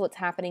this? Is this what's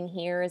happening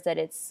here? Is that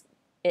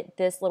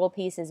this little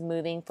piece is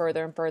moving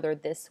further and further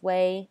this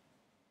way?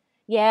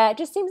 Yeah, it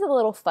just seems a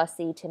little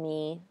fussy to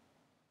me.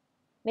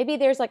 Maybe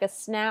there's like a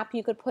snap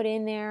you could put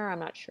in there. I'm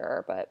not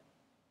sure, but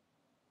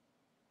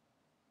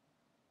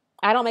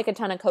I don't make a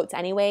ton of coats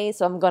anyway,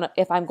 so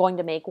if I'm going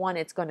to make one,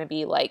 it's gonna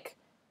be like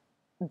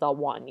the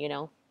one, you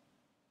know?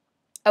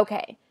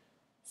 Okay,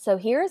 so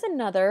here's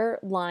another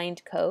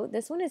lined coat.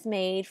 This one is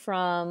made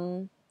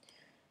from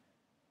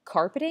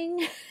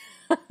carpeting.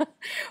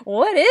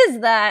 What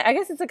is that? I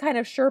guess it's a kind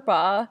of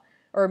Sherpa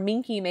or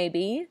minky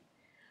maybe.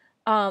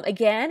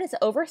 Again, it's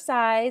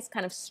oversized,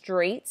 kind of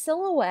straight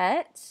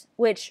silhouette,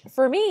 which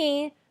for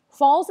me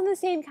falls in the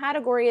same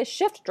category as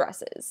shift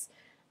dresses.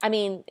 I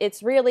mean,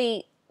 it's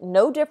really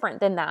no different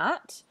than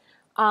that.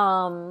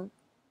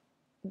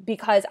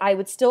 Because I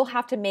would still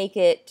have to make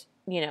it,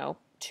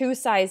 2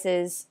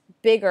 sizes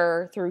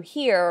bigger through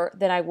here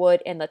than I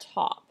would in the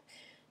top.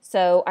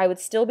 So I would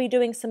still be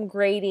doing some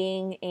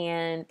grading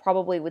and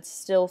probably would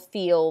still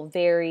feel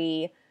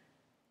very,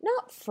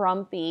 not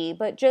frumpy,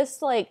 but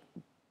just like,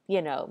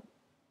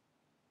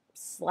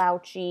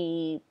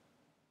 slouchy,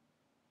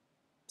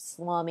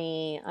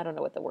 slummy. I don't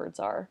know what the words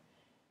are.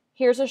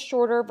 Here's a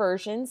shorter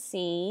version,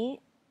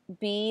 C.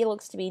 B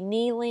looks to be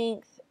knee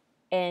length,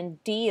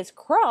 and D is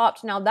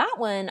cropped. Now that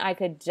one I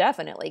could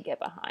definitely get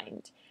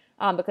behind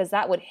because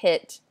that would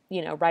hit,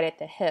 right at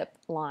the hip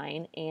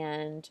line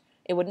and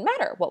it wouldn't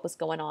matter what was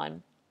going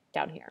on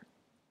down here.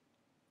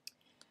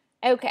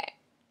 Okay.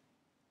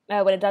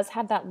 Oh, but it does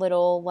have that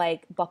little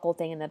like buckle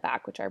thing in the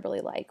back, which I really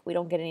like. We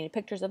don't get any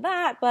pictures of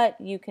that, but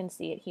you can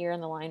see it here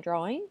in the line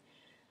drawing.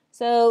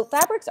 So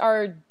fabrics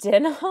are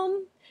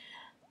denim,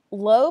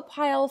 low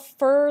pile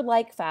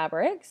fur-like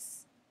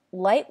fabrics,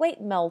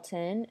 lightweight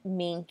Melton,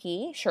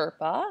 Minky,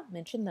 Sherpa,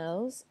 mentioned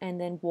those, and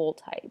then wool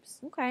types.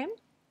 Okay.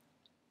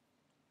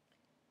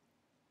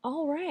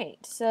 All right.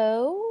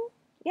 So,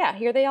 yeah,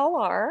 here they all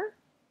are.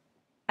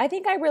 I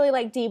think I really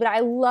like D, but I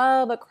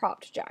love a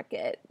cropped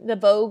jacket. The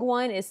Vogue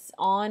one is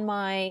in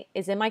my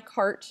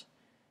cart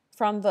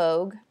from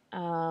Vogue.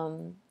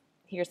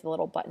 Here's the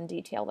little button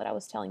detail that I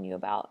was telling you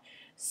about.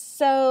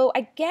 So,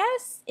 I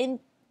guess in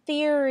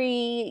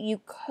theory,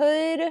 you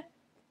could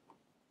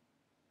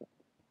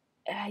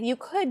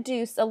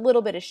do a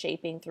little bit of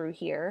shaping through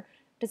here.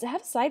 Does it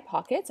have side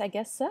pockets? I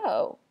guess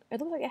so. It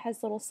looks like it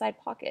has little side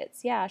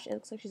pockets. Yeah, it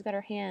looks like she's got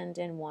her hand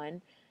in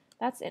one.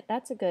 That's it.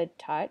 That's a good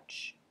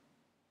touch.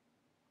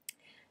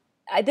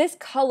 This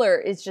color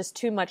is just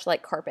too much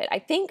like carpet. I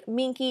think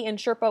Minky and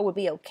Sherpa would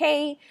be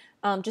okay,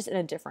 just in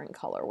a different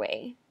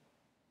colorway.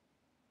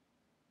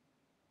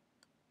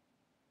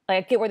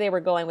 Like, I get where they were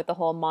going with the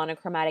whole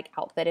monochromatic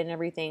outfit and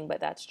everything, but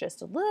that's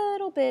just a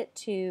little bit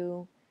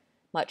too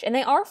much. And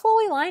they are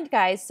fully lined,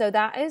 guys, so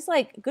that is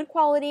like good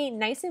quality,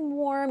 nice and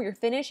warm. Your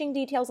finishing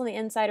details on the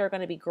inside are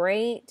going to be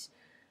great.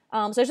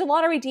 So there's a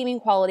lot of redeeming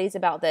qualities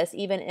about this,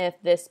 even if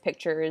this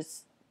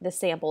the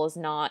sample is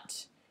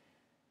not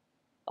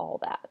all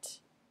that.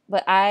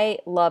 But I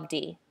love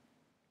D.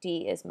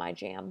 D is my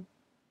jam.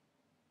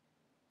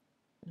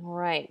 All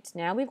right,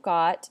 now we've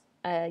got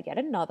yet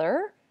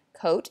another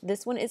coat.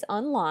 This one is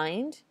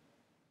unlined,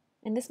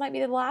 and this might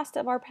be the last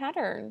of our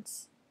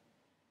patterns.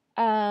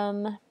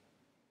 Okay,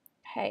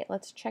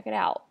 let's check it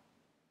out.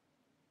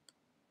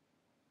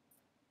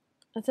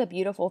 That's a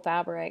beautiful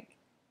fabric.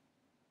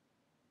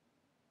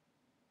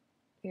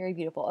 Very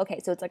beautiful. Okay,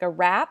 so it's like a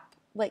wrap,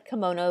 like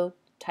kimono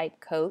type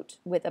coat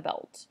with a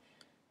belt.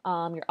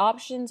 Your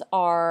options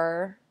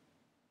are,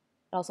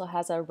 it also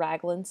has a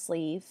raglan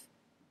sleeve.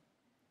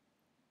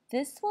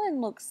 This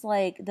one looks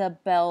like the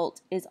belt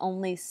is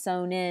only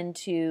sewn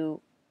into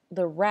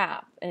the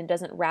wrap and it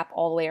doesn't wrap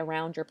all the way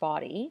around your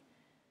body.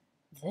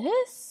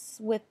 This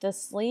with the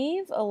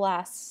sleeve,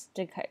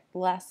 elasticized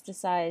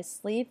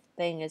sleeve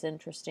thing is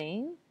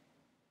interesting.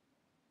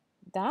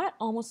 That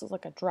almost looks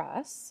like a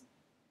dress.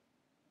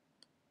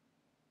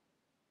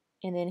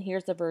 And then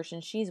here's the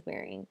version she's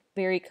wearing.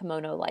 Very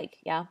kimono-like,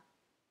 yeah.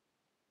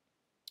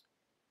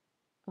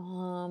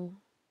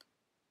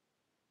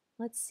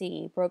 Let's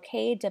see.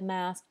 Brocade,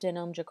 damask,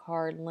 denim,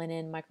 jacquard,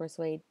 linen,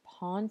 microsuede,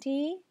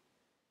 ponte,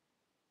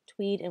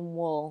 tweed, and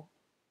wool.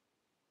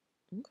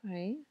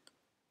 Okay.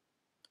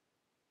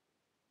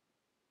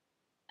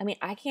 I mean,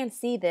 I can't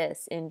see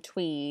this in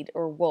tweed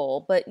or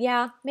wool, but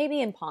yeah,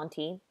 maybe in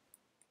ponte.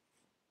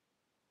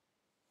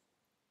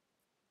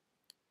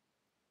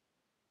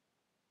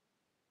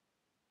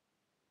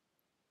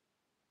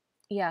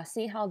 Yeah,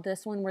 see how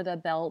this one where the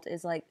belt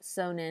is like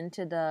sewn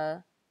into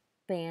the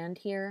band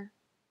here?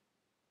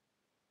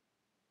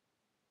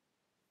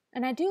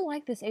 And I do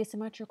like this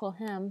asymmetrical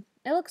hem.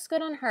 It looks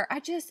good on her. I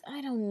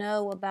don't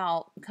know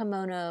about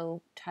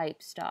kimono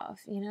type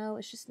stuff, you know?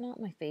 It's just not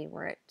my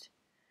favorite.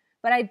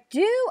 But I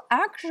do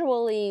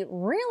actually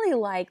really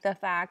like the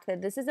fact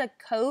that this is a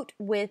coat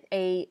with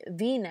a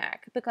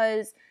V-neck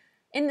because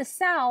in the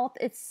South,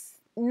 it's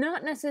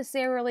not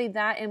necessarily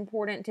that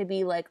important to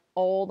be like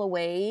all the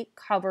way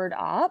covered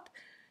up.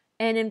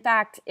 And in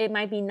fact, it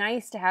might be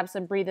nice to have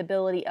some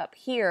breathability up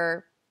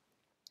here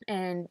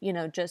and, you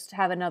know, just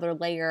have another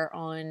layer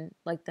on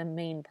like the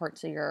main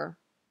parts of your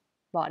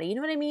body. You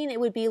know what I mean? It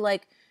would be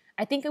like,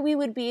 I think we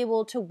would be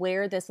able to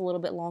wear this a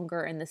little bit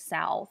longer in the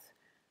South.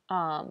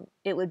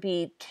 It would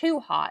be too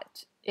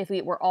hot if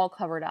we were all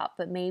covered up,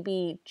 but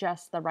maybe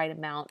just the right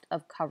amount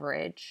of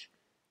coverage.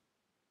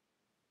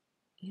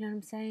 You know what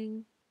I'm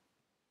saying?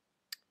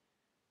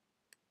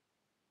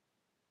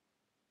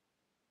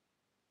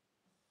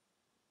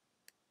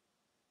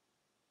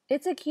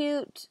 It's a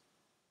cute,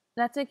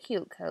 that's a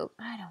cute coat.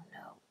 I don't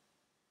know.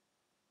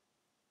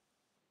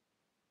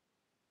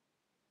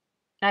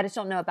 I just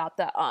don't know about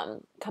the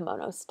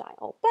kimono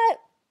style, but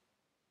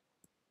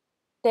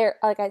there,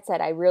 like I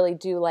said, I really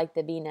do like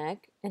the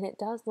V-neck, and it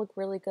does look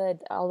really good,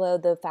 although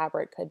the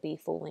fabric could be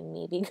fooling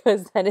me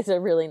because that is a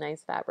really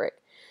nice fabric.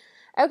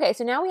 Okay,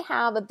 so now we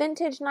have a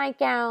vintage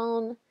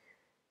nightgown,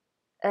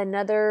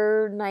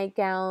 another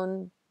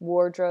nightgown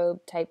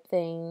wardrobe type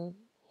thing.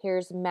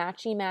 Here's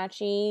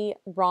matchy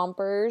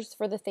rompers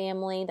for the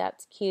family.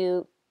 That's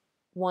cute.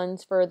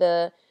 One's for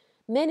the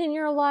men in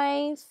your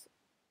life,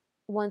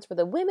 one's for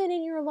the women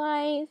in your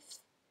life.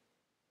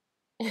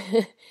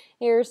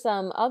 Here's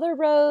some other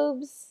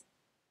robes.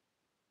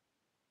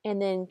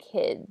 And then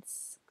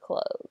kids'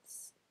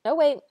 clothes. Oh,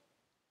 wait.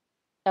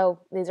 Oh,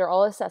 these are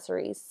all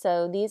accessories.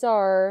 So these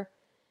are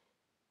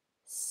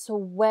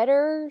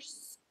sweater,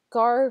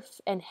 scarf,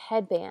 and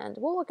headband.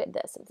 We'll look at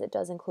this since it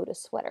does include a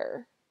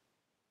sweater.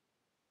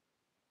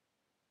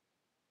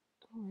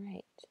 All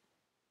right.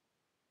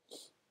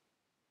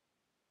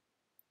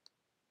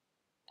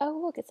 Oh,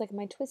 look, it's like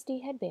my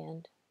twisty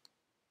headband.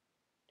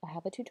 I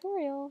have a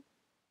tutorial.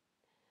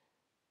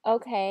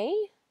 Okay.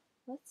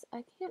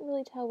 I can't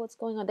really tell what's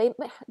going on. They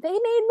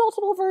made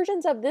multiple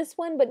versions of this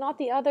one, but not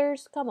the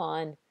others. Come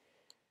on.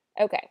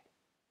 Okay.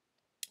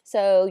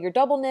 So your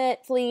double knit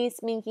fleece,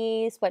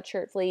 minky,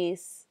 sweatshirt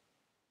fleece,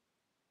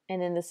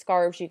 and then the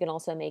scarves you can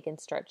also make in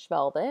stretch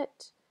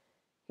velvet.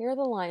 Here are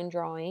the line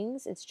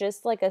drawings. It's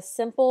just like a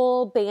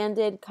simple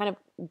banded kind of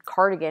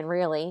cardigan,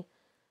 really.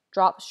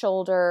 Drop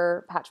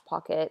shoulder, patch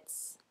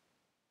pockets.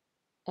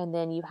 And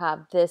then you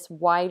have this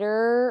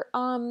wider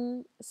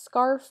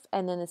scarf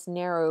and then this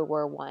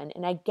narrower one.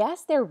 And I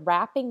guess they're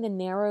wrapping the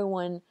narrow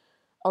one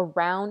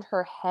around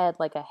her head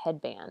like a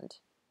headband.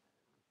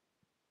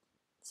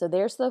 So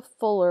there's the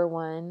fuller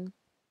one,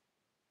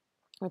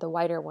 or the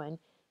wider one.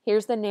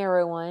 Here's the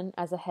narrow one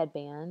as a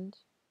headband.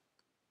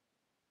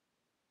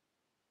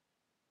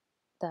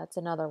 That's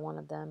another one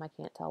of them. I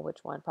can't tell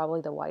which one.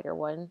 Probably the wider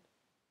one.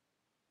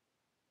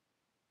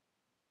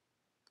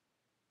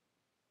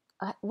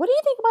 What do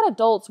you think about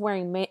adults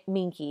wearing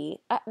minky?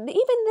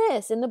 Even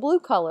this in the blue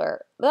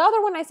color. The other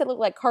one I said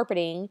looked like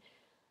carpeting.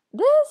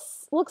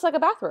 This looks like a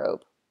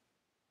bathrobe.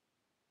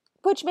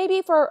 which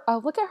maybe for,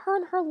 oh, look at her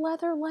in her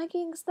leather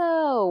leggings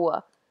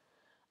though.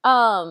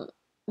 Um,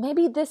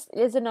 Maybe this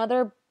is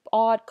another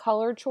odd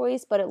color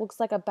choice, but it looks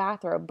like a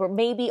bathrobe. But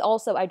maybe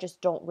also I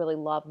just don't really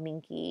love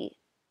minky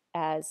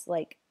as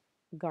like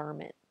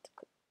garment,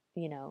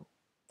 you know,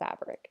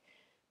 fabric.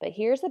 But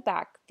here's the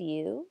back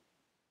view.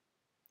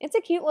 It's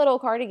a cute little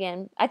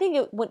cardigan. I think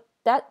it would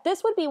that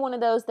this would be one of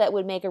those that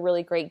would make a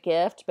really great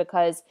gift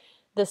because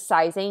the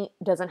sizing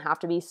doesn't have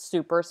to be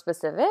super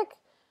specific.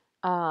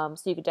 So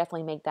you could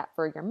definitely make that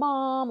for your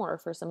mom or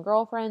for some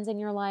girlfriends in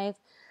your life.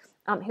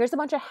 Here's a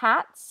bunch of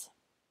hats.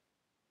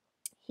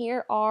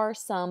 Here are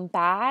some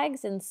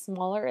bags and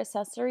smaller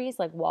accessories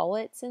like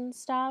wallets and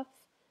stuff.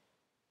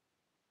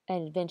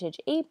 And vintage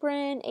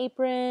apron,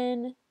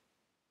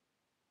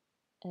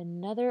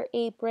 another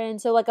apron.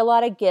 So like a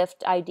lot of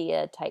gift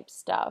idea type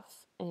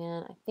stuff.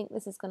 And I think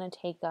this is going to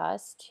take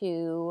us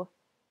to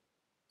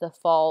the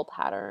fall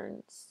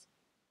patterns.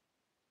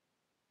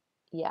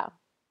 Yeah,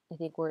 I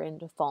think we're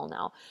into fall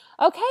now.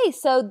 Okay,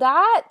 so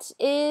that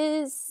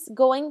is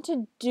going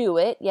to do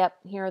it. Yep,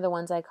 here are the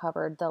ones I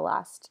covered the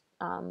last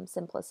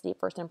Simplicity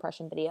first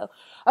impression video.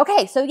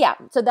 Okay, so yeah,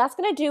 so that's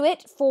going to do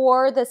it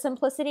for the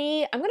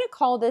Simplicity. I'm going to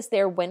call this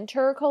their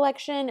winter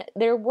collection.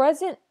 There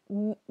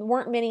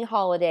weren't many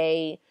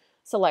holiday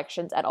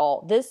selections at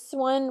all. This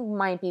one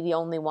might be the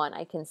only one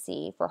I can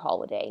see for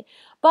holiday,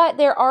 but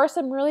there are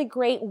some really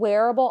great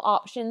wearable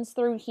options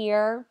through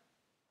here.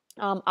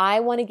 I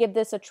want to give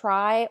this a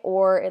try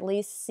or at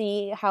least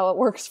see how it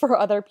works for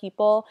other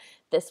people.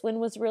 This one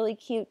was really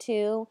cute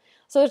too.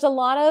 So there's a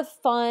lot of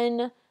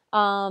fun,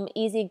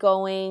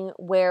 easygoing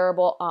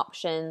wearable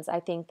options. I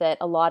think that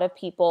a lot of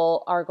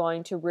people are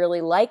going to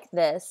really like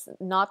this.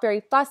 Not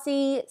very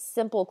fussy,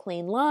 simple,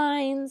 clean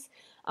lines.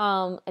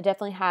 It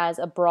definitely has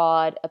a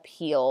broad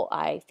appeal,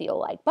 I feel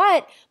like.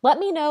 But let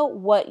me know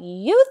what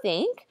you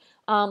think.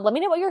 Let me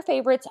know what your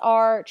favorites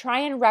are. Try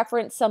and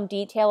reference some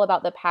detail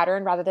about the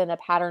pattern rather than a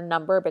pattern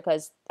number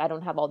because I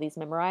don't have all these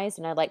memorized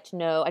and I'd like to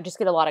know, I just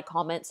get a lot of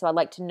comments, so I'd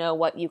like to know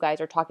what you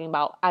guys are talking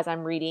about as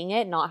I'm reading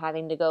it, not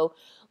having to go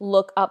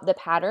look up the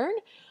pattern.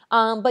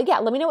 But yeah,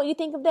 let me know what you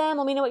think of them.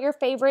 Let me know what your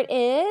favorite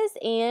is.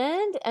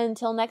 And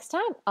until next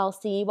time, I'll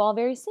see you all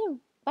very soon.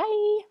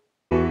 Bye.